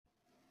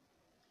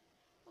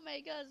Oh my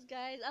gosh,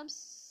 guys, I'm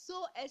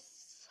so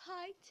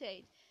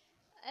excited.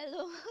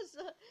 Hello,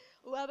 so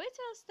we're going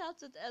to start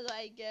with hello,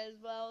 I guess,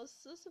 but I was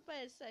so super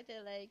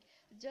excited, like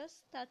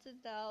just started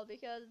out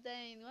because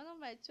then one of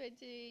my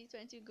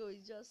 2020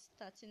 goals is just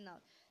starting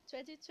out.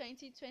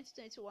 2020,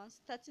 2021,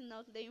 starting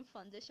out laying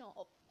foundation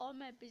of all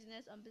my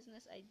business and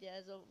business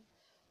ideas of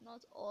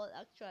not all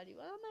actually.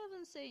 What am I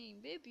even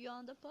saying? Maybe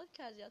on the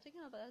podcast you're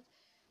talking about.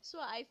 So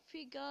I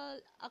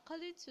figured,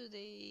 according to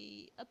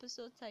the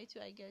episode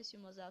title, I guess you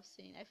must have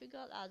seen, I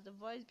figured as the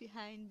voice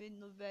behind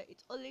being novel,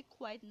 it's only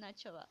quite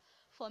natural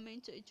for me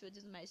to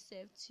introduce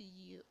myself to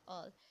you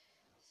all.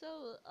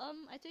 So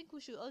I think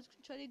we should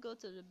actually go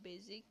to the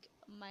basic.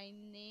 My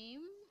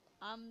name,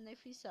 I'm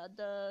Nefisa.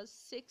 The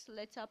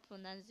six-letter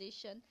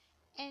pronunciation,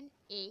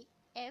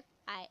 Nafisa.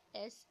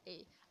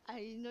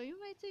 I know you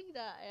might think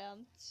that I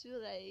am too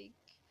like.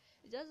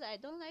 It's just I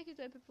don't like it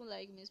when people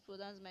like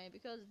mispronounce mine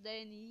because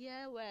then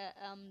yeah, where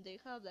they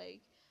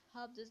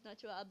have this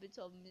natural habit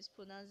of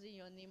mispronouncing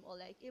your name or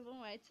like even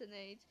writing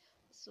it.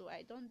 So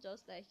I don't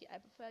just like it. I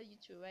prefer you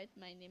to write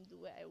my name the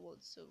way I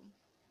want. So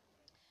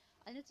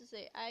I need to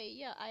say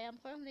I am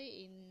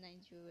currently in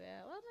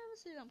Nigeria. Well, I'm never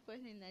saying I'm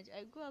currently in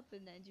Nigeria. I grew up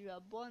in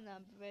Nigeria, born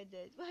and bred.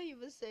 Why you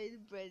even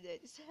saying breaded?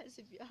 It's as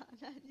if you're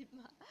an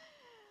animal.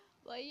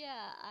 But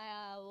yeah,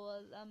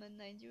 I'm a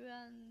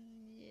Nigerian.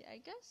 Yeah, I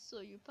guess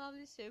so. You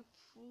probably say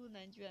full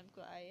Nigerian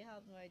because I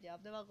have no idea.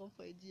 I've never gone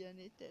for a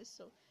DNA test,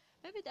 so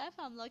maybe that if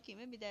I'm lucky,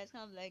 maybe there's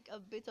kind of like a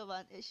bit of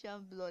an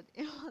Asian blood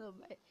in one of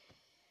my.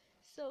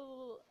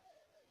 So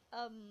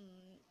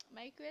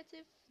my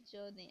creative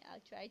journey,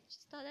 actually I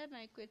started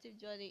my creative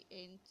journey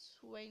in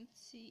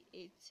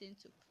 2018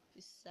 to be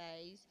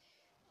precise.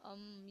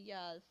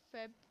 Yeah,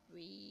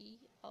 February,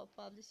 I'll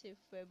probably say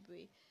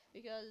February,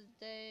 because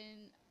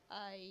then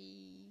I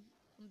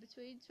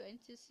between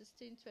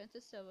 2016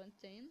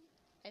 2017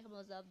 I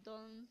must have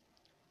done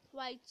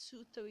quite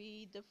 2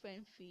 3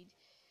 different feed.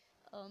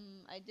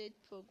 I did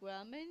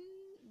programming,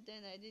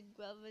 then I did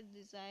graphic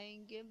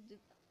design,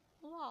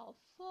 wow,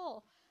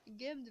 four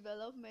game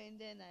development,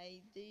 then I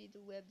did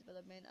web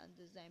development and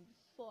design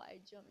before I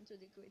jumped into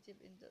the creative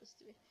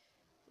industry,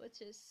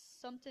 which is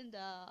something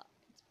that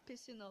it's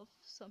pissing off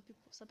some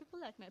people. Some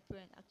people like my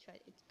parents actually,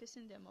 it's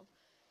pissing them off.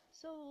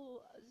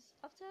 So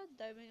after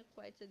diving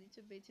quite a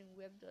little bit in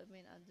web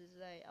development and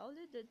design, I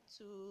only did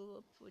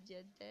 2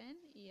 projects. Then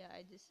yeah,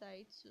 I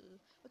decided to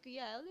okay,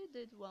 yeah, I only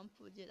did 1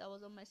 project. I was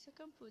on my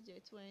second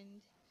project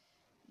when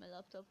my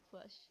laptop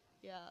crashed.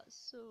 Yeah,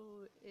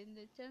 so in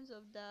the terms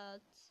of that,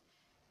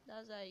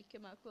 that's how I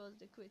came across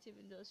the creative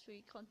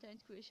industry,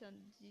 content creation,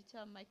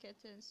 digital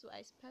marketing. So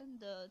I spent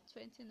the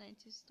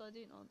 2019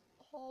 studying on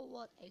all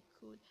what I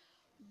could,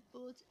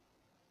 both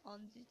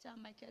on digital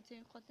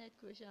marketing, content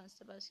creation, and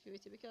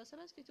cybersecurity, because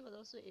cybersecurity was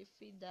also a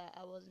field that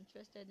I was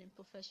interested in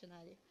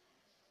professionally.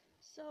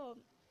 So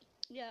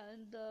yeah,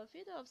 in the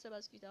field of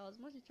cybersecurity, I was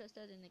most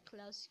interested in the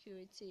cloud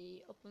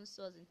security, open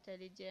source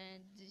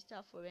intelligence,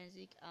 digital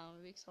forensic,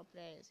 and risk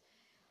compliance.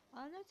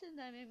 Another thing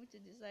that made me to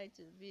decide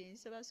to be in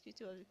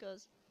cybersecurity was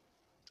because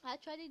I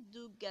actually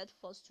do get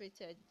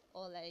frustrated,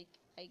 or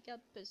like I get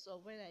pissed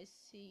off when I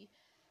see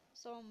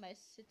some of my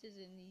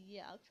citizens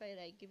here actually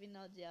like giving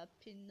out their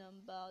PIN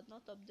number,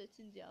 not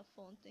updating their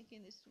phone,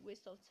 thinking it's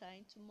waste of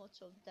time, too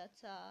much of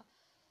data,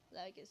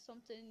 like it's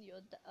something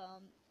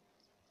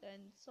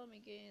and some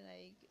again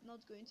like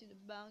not going to the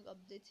bank,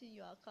 updating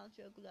your account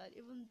regularly,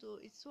 even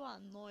though it's so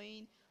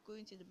annoying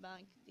going to the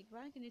bank. The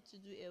bank need to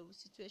do a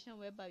situation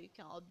whereby you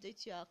can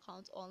update your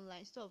account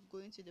online instead of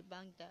going to the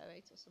bank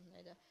direct or something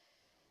like that.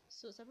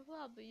 So some people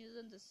have been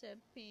using the same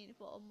pin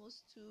for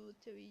almost 2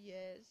 3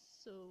 years.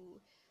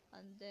 So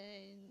and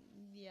then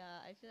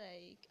yeah, I feel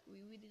like we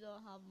really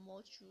don't have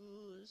much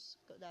rules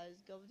that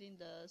is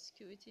governing the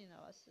security in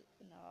our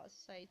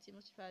society,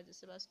 much like the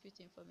cyber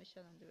security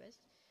information and the rest.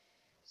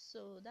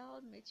 So that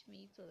what made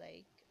me to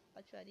like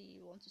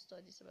actually want to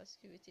study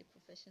cybersecurity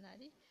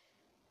professionally.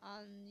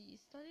 And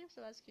studying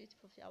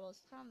cybersecurity I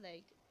was kind of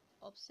like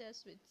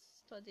obsessed with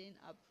studying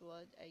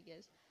abroad, I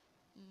guess.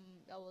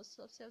 I was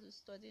obsessed with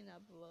studying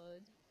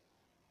abroad.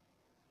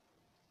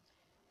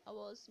 I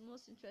was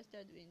most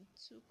interested in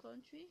 2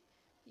 countries.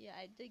 Yeah,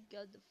 I did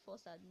get the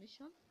first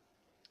admission,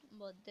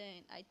 but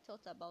then I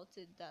thought about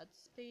it that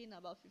paying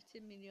about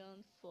 15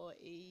 million for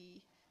a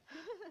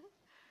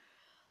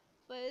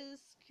for a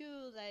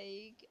school,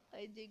 like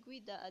a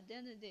degree that at the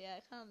end of the day I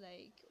kind of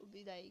like would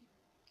be like,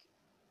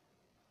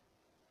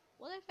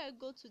 what if I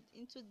go to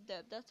into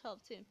debt? That type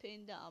of thing,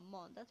 paying that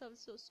amount. That type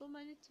of, so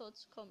many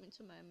thoughts come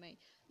into my mind.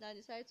 Then I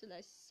decided to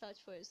like search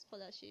for a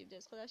scholarship.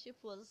 The scholarship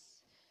was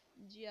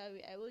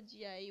GRE. I wrote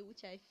GRE,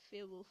 which I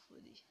failed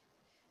woefully.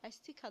 I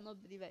still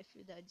cannot believe I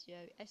failed that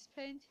GRE. I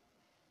spent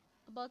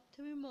about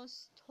 3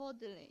 months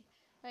studying.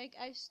 Like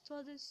I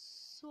studied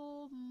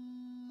so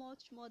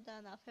much more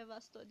than I've ever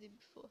studied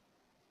before.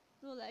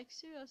 No, like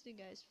seriously,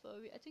 guys, for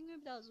real. I think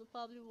maybe that was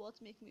probably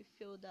what made me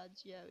fail that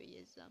GRE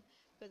exam,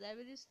 because I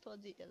really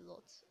studied a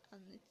lot,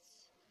 and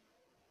it's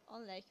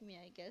unlike me,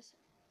 I guess.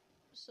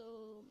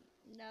 So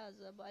that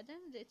was, but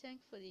then they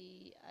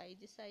thankfully I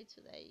decided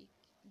to like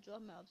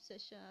drama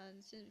obsession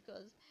since,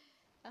 because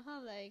I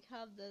kind of like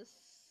have this.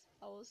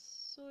 I was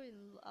so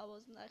in. I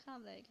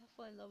kind of like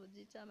fall in love with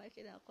digital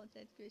marketing and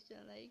content creation.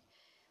 Like,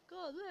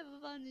 God, who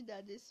ever knew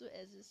that this so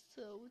exists?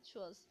 So, which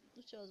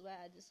was why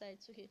I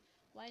decided, okay,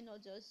 why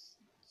not just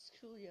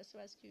school your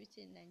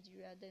cybersecurity in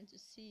Nigeria, then to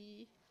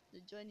see the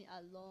journey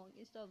along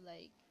instead of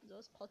like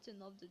just cutting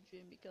off the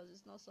dream, because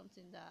it's not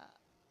something that,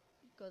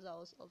 because I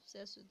was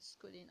obsessed with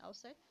schooling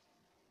outside.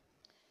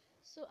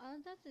 So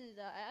another thing is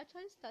that I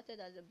actually started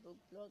as a book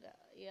blogger.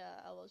 Yeah,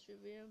 I was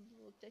reviewing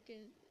book,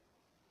 taking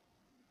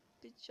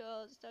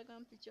pictures,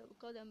 Instagram picture, we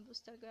call them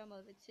Instagram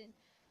of a thing.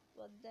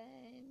 But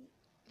then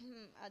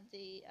at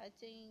the I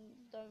think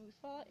done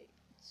before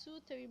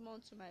 2 3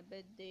 months to my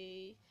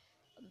birthday,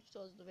 which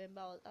was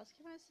November, I was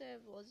asking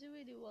myself, was it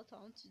really what I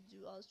want to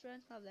do? I was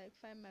trying to kind of like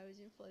find my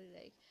reason for it.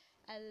 Like,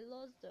 I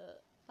lost the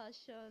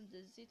passion,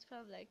 the zeal to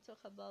kind of like talk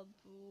about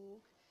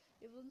book,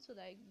 even to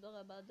like blog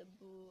about the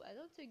book. I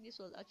don't think this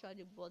was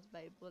actually bought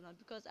by Bona,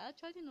 because I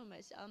actually know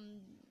myself.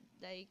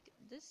 Like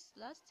this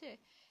last year,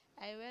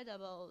 I read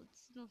about,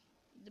 no,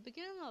 the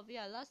beginning of,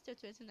 yeah, last year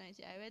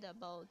 2019, I read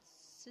about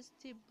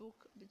 60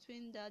 book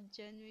between that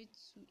January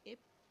to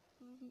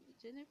April,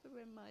 January,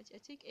 February, March, I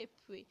think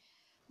April.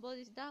 But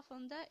it's that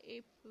from that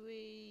April,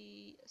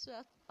 so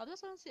I'm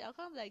just want to say, I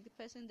kind of like the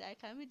person that I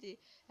can read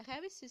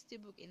 60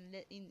 book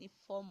in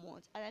 4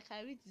 months, and I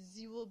can read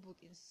zero book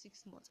in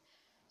 6 months.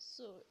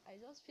 So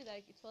I just feel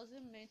like it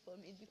wasn't meant for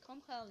me. It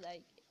become kind of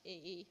like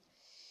a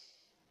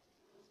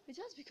it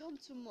just become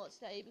too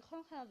much. Like, it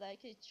become kind of like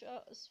a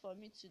chore for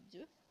me to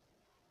do.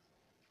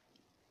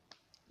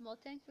 But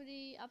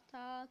thankfully,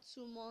 after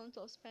 2 months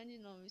of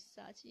spending on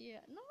research, yeah,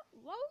 no,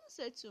 well, I wouldn't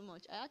say too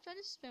much. I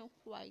actually spent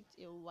quite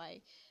a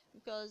while,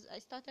 because I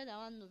started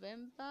around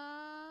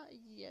November.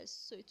 Yes,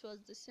 so it was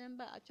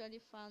December. I actually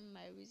found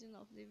my reason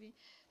of living.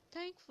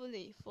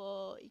 Thankfully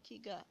for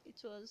Ikiga, it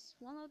was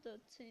one of the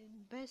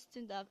best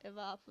thing that have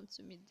ever happened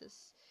to me.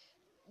 This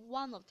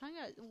thank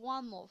God,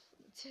 one of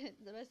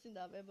the best thing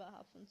that have ever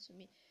happened to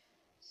me.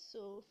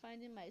 So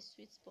finding my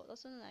sweet spot,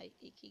 also known like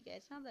ikigai.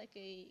 It sounds like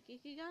a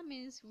ikigai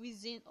means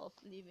reason of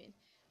living.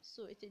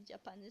 So it's a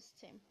Japanese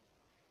term.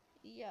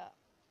 Yeah.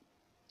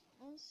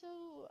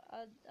 Also,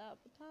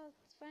 apart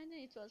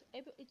finding it was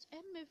able, it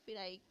helped me feel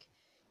like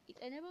it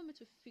enabled me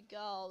to figure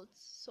out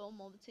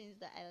some of the things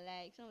that I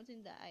like, some of the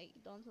things that I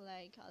don't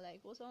like. I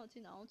like what some of the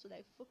things I want to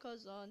like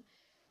focus on.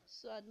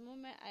 So at the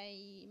moment,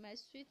 I my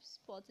sweet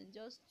spot in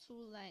just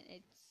two lines.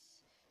 It's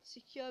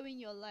securing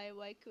your life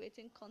while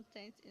creating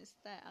content in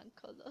style and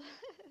color.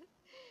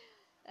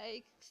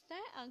 Like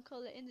style and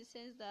color in the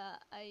sense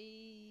that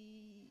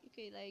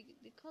like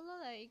the color,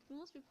 like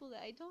most people,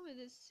 like I don't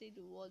really see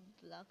the word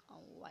black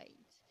and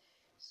white.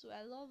 So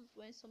I love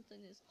when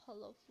something is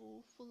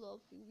colorful, full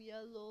of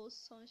yellow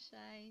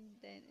sunshine.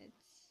 Then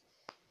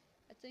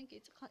I think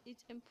it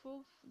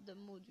improve the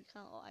mood. We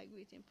can all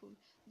agree it improve.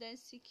 Then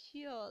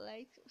secure,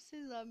 like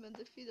since I'm in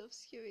the field of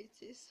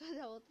security, so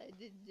that's what I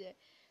did there.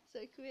 So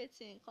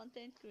creating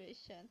content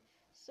creation.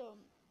 So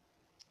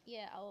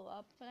yeah,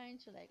 I'm planning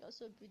to like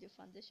also build a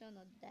foundation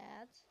on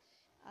that.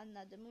 And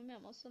at the moment,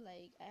 I'm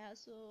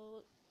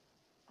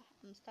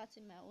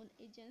starting my own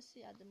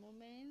agency at the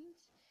moment.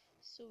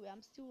 So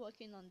I'm still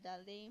working on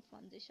that, laying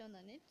foundation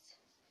on it.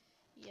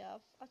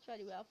 Yeah,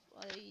 actually, I've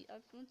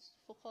want to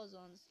focus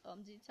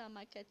on digital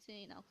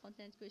marketing and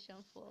content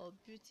creation for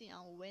beauty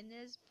and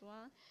wellness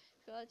brand.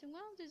 Because I think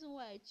one of the reasons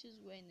why I choose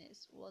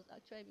wellness was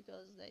actually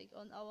because like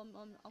I'm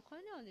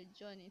currently on a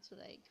journey to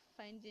like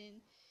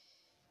finding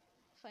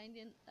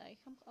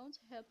like I want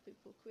to help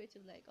people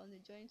creative, like on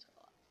the journey to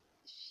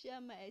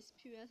share my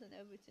experience and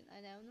everything.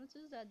 And I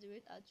noticed that the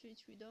rate at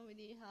which we don't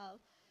really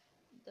have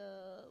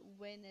the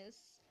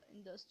awareness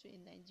industry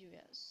in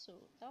Nigeria. So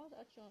that was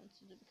actually what I want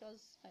to do,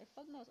 because I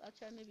thought was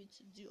actually maybe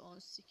to do on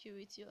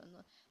security or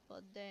not,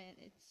 but then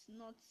it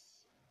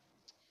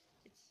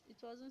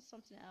wasn't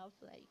something I have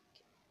like,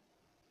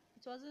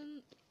 it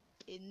wasn't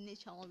a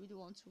niche I really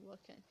want to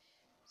work in.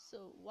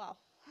 So wow.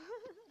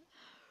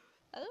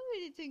 I don't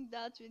really think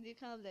that really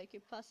kind of like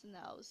a person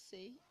I would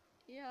say.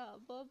 Yeah,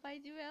 but by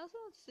the way, I also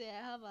want to say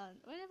I have an.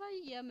 Whenever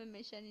you hear me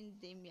mentioning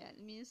Damien,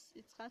 it means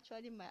it's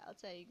actually my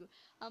alter ego.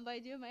 And by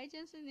the way, my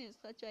agency name is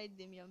actually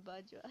Damien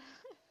Badger.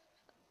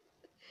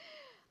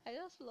 I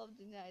just love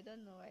the name. I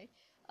don't know why.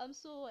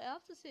 So I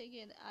have to say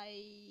again,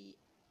 I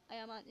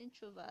am an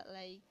introvert.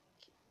 Like,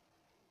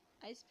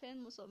 I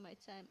spend most of my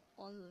time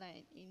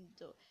online,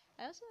 indoor.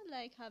 I also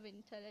like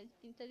having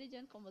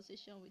intelligent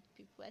conversation with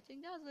people. I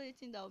think that's the only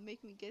thing that will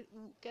make me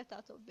get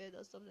out of bed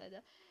or something like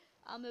that.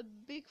 I'm a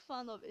big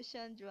fan of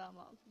Asian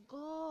drama.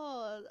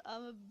 God,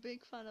 I'm a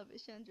big fan of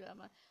Asian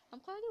drama. I'm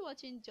currently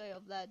watching Joy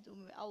of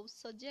Ladum. I will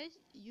suggest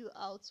you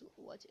how to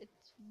watch it.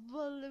 It's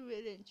really,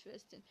 really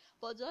interesting.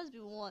 But just be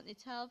warned,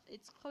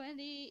 it's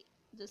currently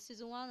the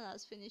season one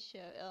has finished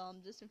here.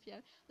 This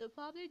year they'll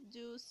probably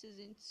do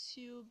season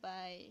two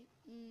by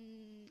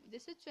they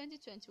said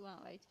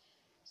 2021, right?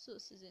 So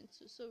season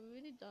two. So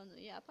we really don't know.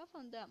 Yeah. Apart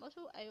from that,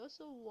 I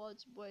also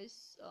watch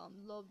boys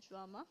love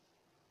drama.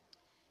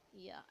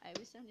 Yeah, I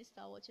recently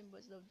started watching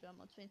Boys Love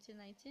Drama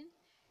 2019.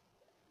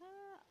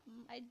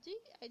 I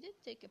did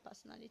take a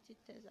personality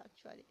test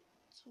actually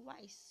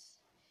twice.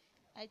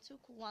 I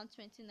took one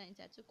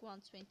 2019, I took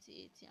one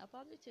 2018. I'll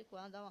probably take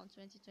one that one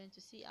 2020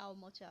 to see how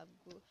much I've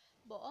grown.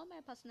 But all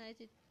my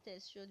personality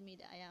tests showed me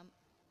that I am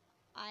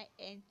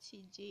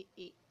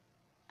INTJA.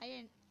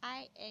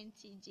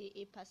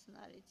 INTJA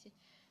personality,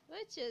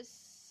 which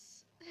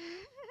is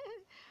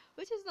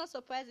which is not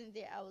surprising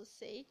there, I would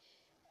say.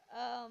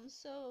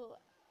 So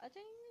I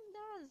think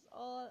that's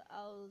all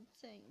I'll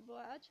think.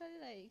 But actually,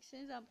 like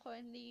since I'm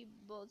currently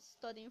both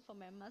studying for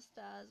my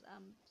masters,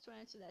 I'm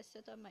trying to like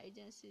set up my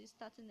agency,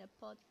 starting a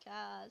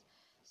podcast,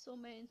 so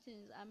many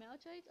things. I may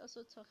actually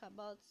also talk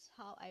about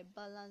how I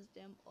balance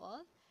them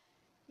all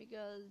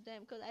because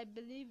I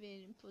believe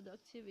in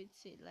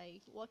productivity,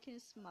 like working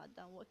smart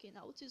than working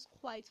out, which is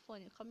quite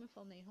funny coming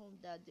from a home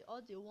that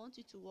they want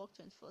you to work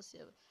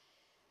 24/7.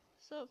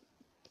 So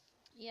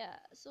yeah,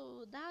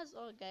 so that's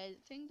all, guys.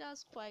 I think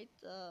that's quite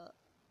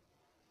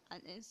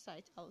an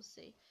insight, I would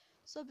say.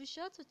 So be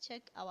sure to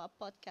check our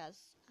podcast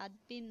at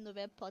Being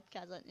Novel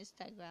Podcast on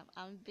Instagram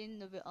and Being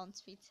Novel on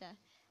Twitter.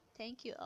 Thank you.